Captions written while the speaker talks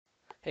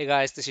Hey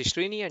guys, this is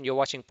Srini and you're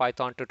watching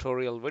Python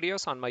tutorial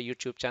videos on my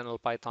YouTube channel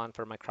Python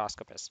for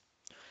Microscopists.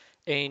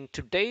 In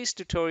today's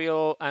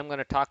tutorial, I'm going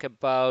to talk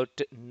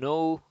about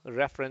no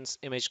reference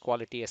image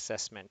quality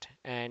assessment,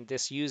 and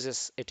this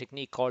uses a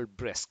technique called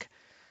BRISQUE.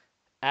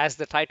 As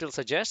the title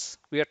suggests,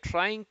 we are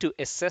trying to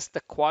assess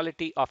the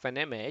quality of an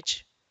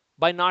image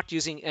by not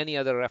using any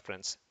other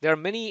reference. There are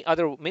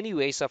many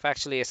ways of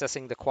actually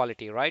assessing the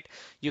quality, right?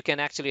 You can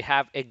actually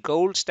have a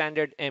gold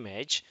standard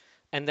image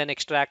and then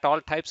extract all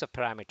types of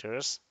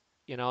parameters,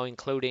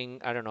 including,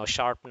 I don't know,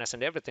 sharpness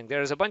and everything.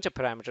 There is a bunch of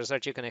parameters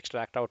that you can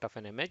extract out of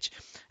an image.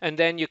 And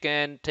then you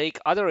can take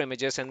other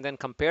images and then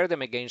compare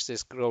them against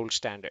this gold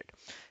standard.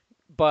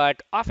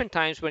 But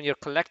oftentimes when you're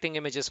collecting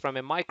images from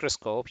a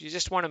microscope, you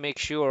just want to make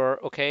sure,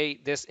 okay,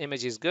 this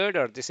image is good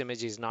or this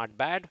image is not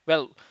bad.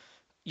 Well,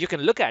 you can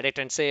look at it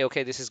and say,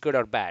 okay, this is good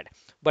or bad.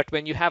 But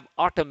when you have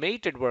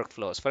automated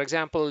workflows, for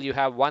example, you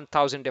have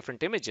 1,000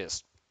 different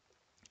images,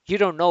 you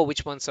don't know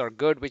which ones are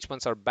good, which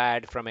ones are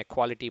bad from a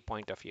quality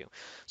point of view.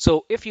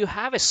 So if you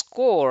have a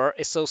score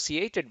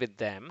associated with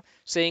them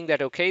saying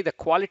that, okay, the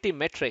quality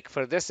metric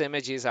for this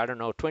image is, I don't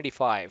know,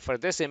 25, for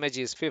this image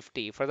is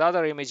 50, for the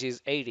other image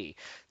is 80,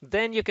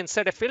 then you can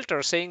set a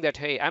filter saying that,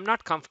 hey, I'm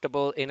not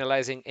comfortable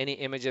analyzing any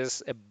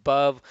images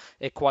above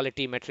a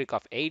quality metric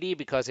of 80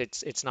 because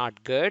it's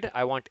not good.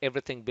 I want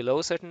everything below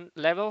a certain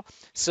level.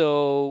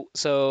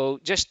 So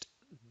just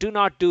do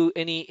not do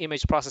any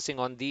image processing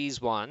on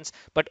these ones,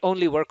 but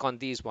only work on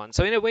these ones.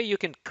 So in a way, you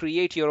can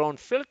create your own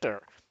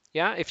filter.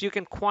 Yeah, if you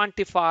can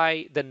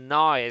quantify the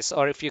noise,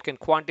 or if you can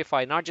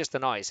quantify not just the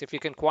noise, if you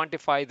can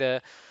quantify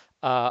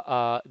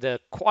the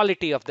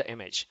quality of the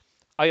image.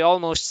 I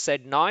almost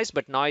said noise,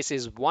 but noise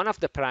is one of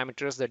the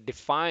parameters that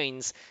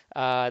defines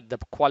the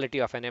quality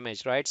of an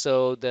image, right?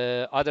 So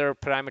the other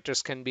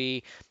parameters can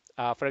be,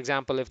 for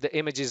example, if the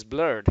image is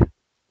blurred,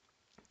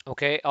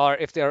 okay, or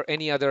if there are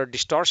any other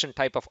distortion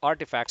type of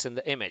artifacts in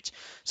the image.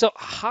 So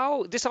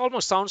how this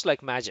almost sounds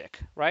like magic,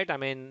 right? I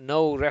mean,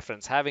 no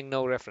reference, having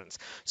no reference.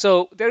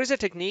 So there is a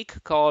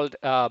technique called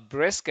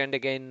BRISQUE, and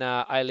again,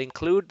 I'll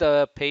include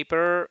the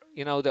paper,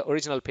 the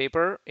original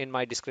paper in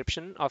my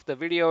description of the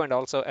video and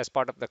also as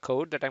part of the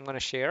code that I'm going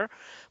to share.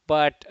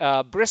 But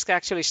BRISQUE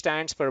actually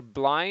stands for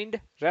Blind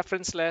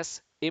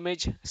Referenceless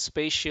Image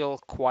Spatial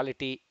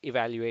Quality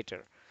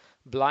Evaluator.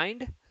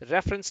 Blind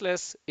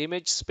referenceless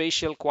image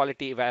spatial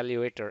quality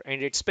evaluator,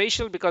 and it's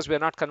spatial because we're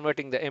not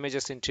converting the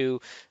images into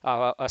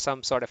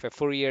some sort of a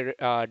Fourier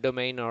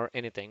domain or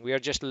anything. We are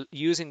just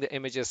using the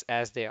images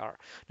as they are.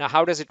 Now,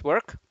 how does it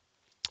work?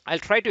 I'll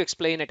try to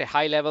explain at a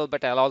high level,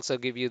 but I'll also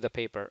give you the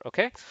paper.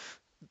 Okay,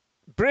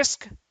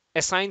 BRISQUE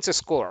assigns a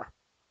score,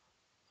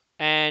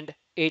 and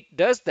it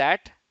does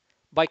that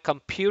by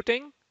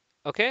computing,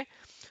 okay,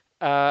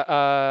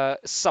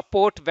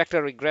 support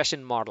vector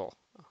regression model.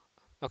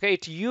 Okay,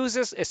 it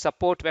uses a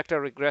support vector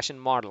regression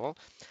model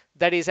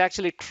that is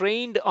actually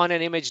trained on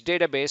an image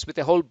database with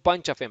a whole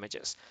bunch of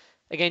images.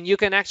 Again, you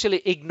can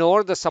actually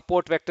ignore the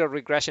support vector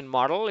regression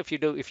model if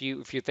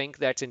you think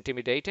that's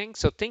intimidating.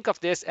 So think of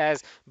this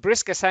as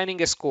BRISQUE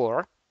assigning a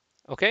score,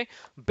 okay,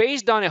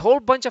 based on a whole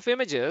bunch of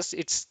images.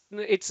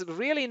 It's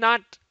really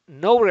not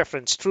no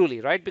reference truly,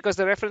 right? Because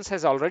the reference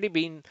has already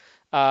been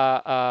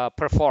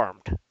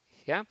performed.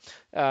 Yeah.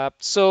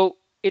 So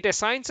it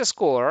assigns a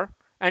score,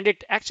 and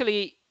it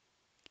actually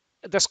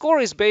the score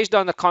is based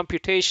on the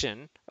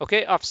computation,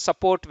 okay, of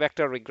support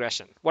vector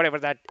regression, whatever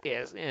that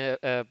is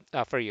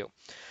for you.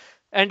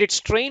 And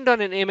it's trained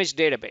on an image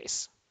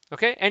database,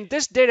 okay? And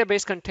this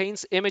database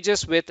contains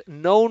images with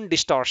known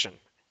distortion,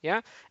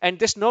 yeah? And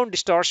this known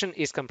distortion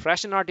is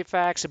compression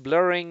artifacts,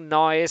 blurring,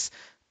 noise,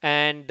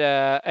 and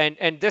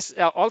this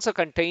also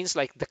contains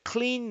like the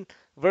clean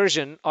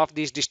version of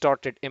these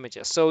distorted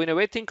images. So in a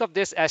way, think of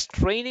this as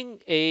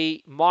training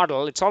a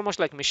model. It's almost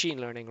like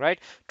machine learning, right?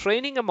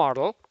 Training a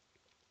model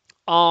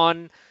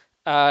on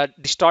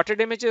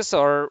distorted images,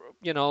 or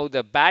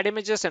the bad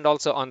images, and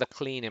also on the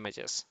clean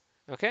images.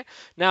 Okay,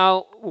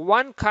 now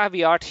one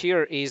caveat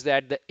here is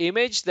that the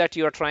image that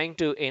you are trying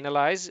to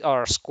analyze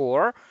or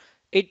score,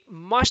 it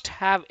must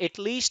have at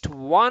least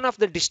one of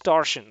the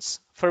distortions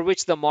for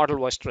which the model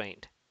was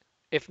trained.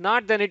 If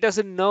not, then it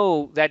doesn't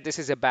know that this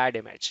is a bad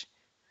image.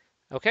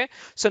 Okay,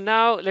 so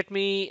now let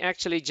me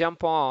actually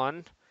jump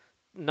on,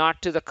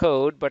 not to the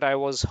code, but I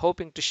was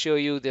hoping to show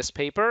you this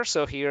paper.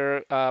 So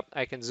here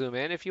I can zoom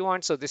in if you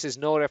want. So this is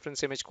no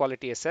reference image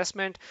quality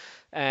assessment,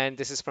 and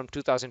this is from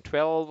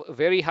 2012,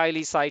 very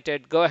highly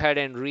cited. Go ahead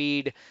and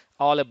read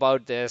all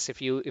about this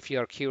if you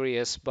are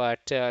curious. But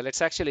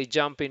let's actually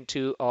jump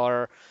into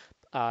our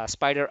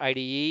Spider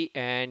IDE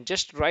and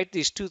just write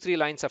these 2-3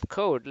 lines of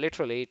code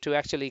literally to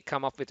actually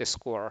come up with a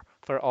score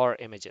for our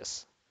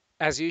images.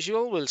 As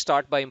usual, we'll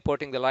start by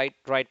importing the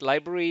right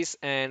libraries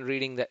and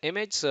reading the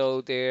image. So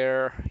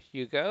there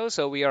you go.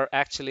 So we are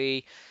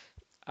actually,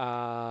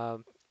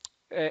 and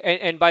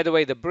by the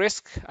way, the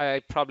BRISQUE,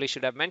 I probably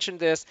should have mentioned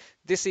this.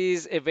 This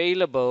is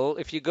available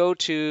if you go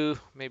to,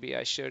 maybe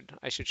I should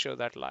show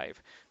that live.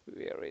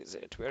 Where is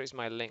it? Where is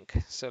my link?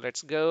 So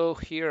let's go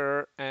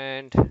here,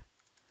 and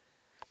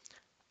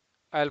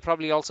I'll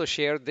probably also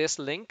share this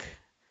link,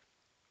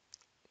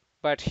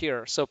 but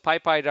here, so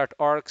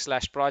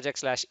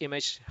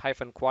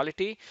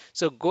pypy.org/project/image-quality.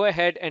 So go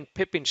ahead and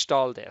pip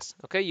install this.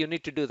 Okay, you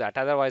need to do that.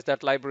 Otherwise,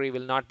 that library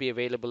will not be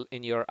available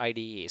in your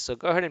IDE. So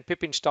go ahead and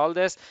pip install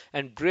this,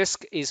 and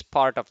BRISQUE is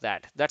part of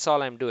that. That's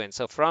all I'm doing.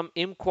 So from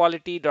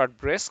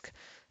imquality.brisque,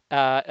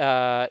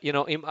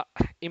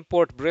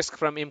 import BRISQUE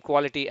from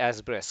imquality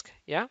as BRISQUE.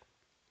 Yeah.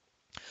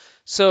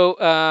 So,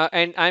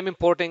 and I'm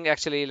importing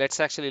actually, let's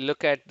actually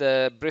look at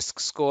the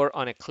BRISQUE score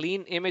on a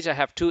clean image. I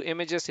have two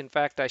images. In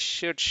fact, I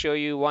should show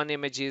you one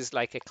image is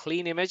like a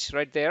clean image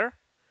right there.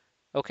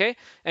 Okay.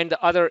 And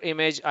the other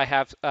image, I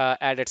have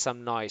added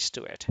some noise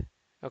to it.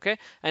 Okay.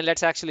 And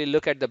let's actually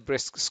look at the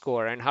BRISQUE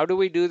score. And how do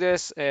we do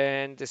this?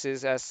 And this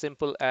is as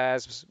simple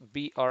as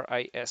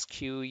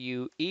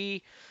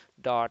BRISQUE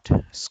dot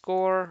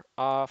score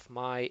of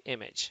my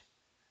image.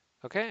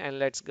 Okay. And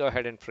let's go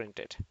ahead and print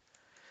it.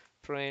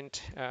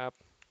 Print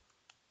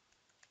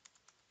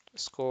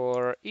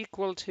score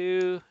equal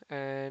to,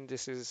 and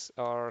this is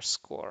our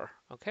score.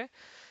 Okay,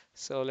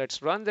 so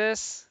let's run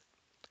this,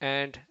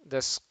 and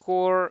the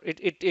score,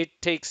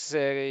 it takes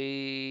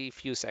a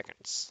few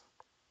seconds.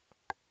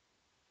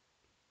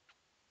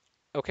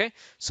 Okay,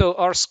 so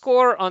our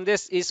score on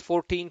this is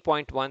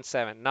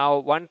 14.17. Now,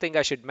 one thing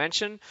I should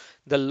mention,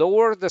 the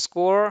lower the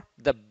score,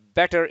 the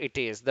better it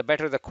is, the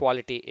better the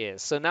quality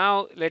is. So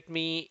now let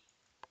me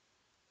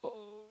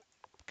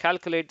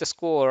calculate the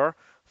score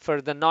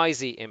for the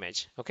noisy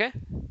image. Okay,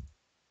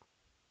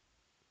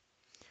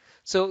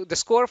 so the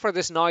score for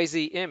this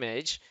noisy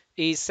image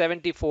is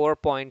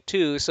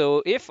 74.2.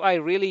 So if I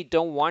really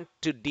don't want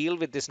to deal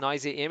with this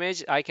noisy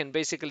image, I can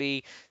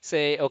basically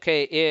say,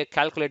 okay,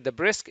 calculate the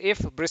BRISQUE. If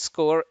BRISQUE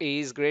score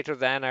is greater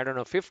than, I don't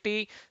know,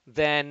 50,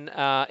 then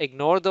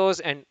ignore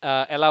those and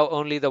allow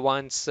only the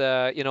ones,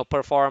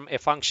 perform a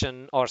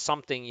function or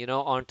something,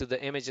 onto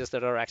the images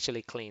that are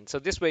actually clean. So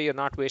this way you're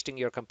not wasting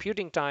your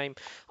computing time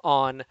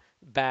on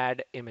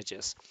bad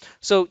images.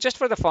 So just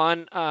for the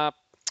fun, I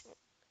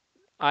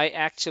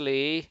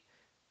actually,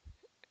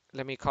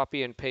 let me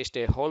copy and paste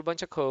a whole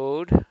bunch of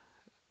code.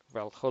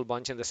 Well, whole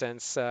bunch in the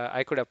sense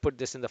I could have put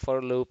this in the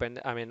for loop,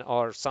 and I mean,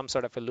 or some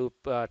sort of a loop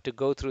to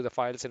go through the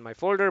files in my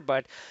folder.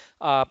 But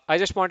I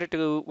just want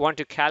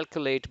to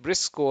calculate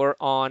BRISQUE score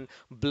on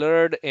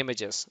blurred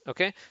images.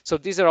 Okay, so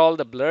these are all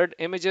the blurred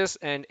images,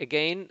 and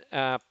again,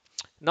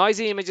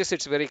 noisy images,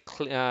 it's very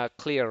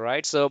clear,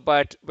 right? So,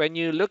 but when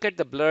you look at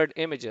the blurred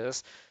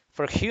images,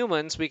 for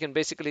humans, we can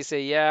basically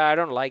say, yeah, I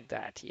don't like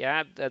that.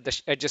 Yeah,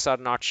 the edges are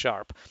not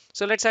sharp.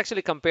 So let's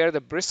actually compare the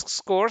BRISQUE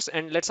scores,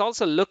 and let's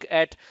also look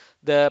at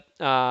the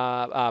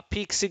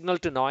peak signal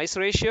to noise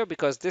ratio,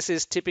 because this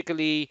is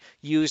typically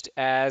used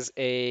as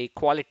a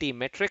quality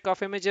metric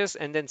of images,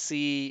 and then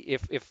see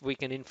if we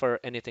can infer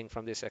anything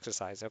from this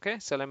exercise. Okay,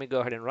 so let me go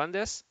ahead and run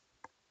this.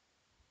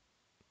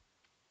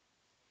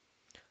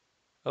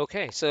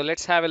 Okay, so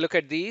let's have a look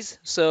at these.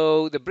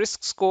 So the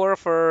BRISQUE score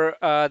for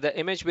the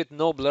image with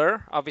no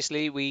blur,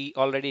 obviously we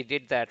already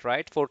did that,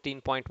 right?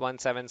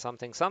 14.17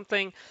 something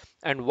something,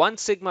 and 1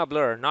 sigma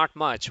blur, not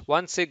much.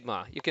 1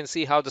 sigma, you can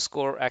see how the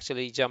score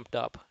actually jumped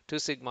up. 2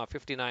 sigma,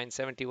 59,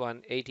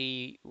 71,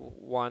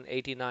 81,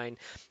 89,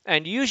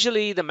 and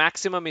usually the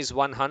maximum is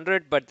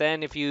 100, but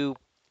then if you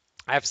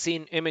I've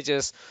seen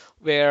images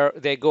where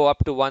they go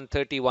up to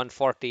 130,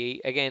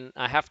 140. Again,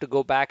 I have to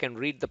go back and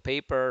read the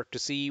paper to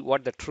see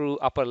what the true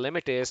upper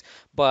limit is.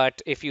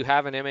 But if you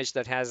have an image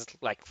that has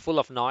like full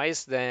of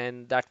noise,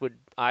 then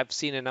I've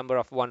seen a number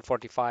of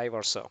 145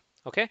 or so.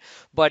 Okay,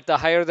 but the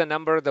higher the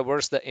number, the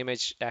worse the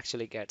image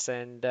actually gets.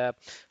 And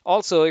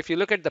also, if you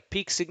look at the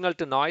peak signal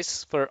to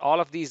noise for all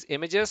of these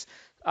images,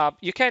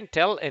 you can't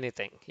tell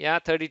anything. Yeah,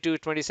 32,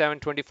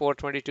 27, 24,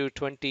 22,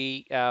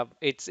 20.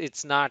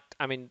 It's not,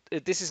 I mean,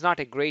 this is not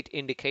a great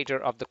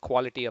indicator of the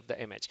quality of the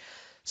image.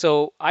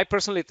 So I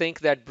personally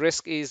think that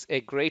BRISQUE is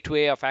a great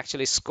way of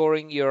actually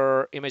scoring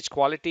your image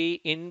quality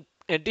in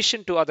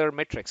addition to other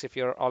metrics if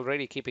you're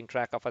already keeping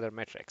track of other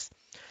metrics.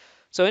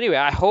 So anyway,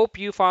 I hope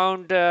you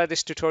found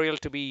this tutorial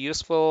to be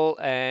useful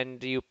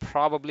and you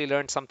probably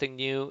learned something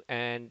new.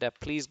 And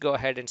please go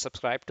ahead and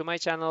subscribe to my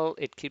channel.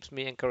 It keeps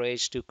me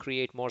encouraged to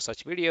create more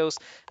such videos.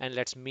 And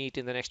let's meet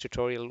in the next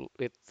tutorial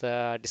with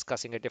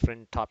discussing a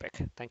different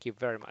topic. Thank you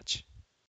very much.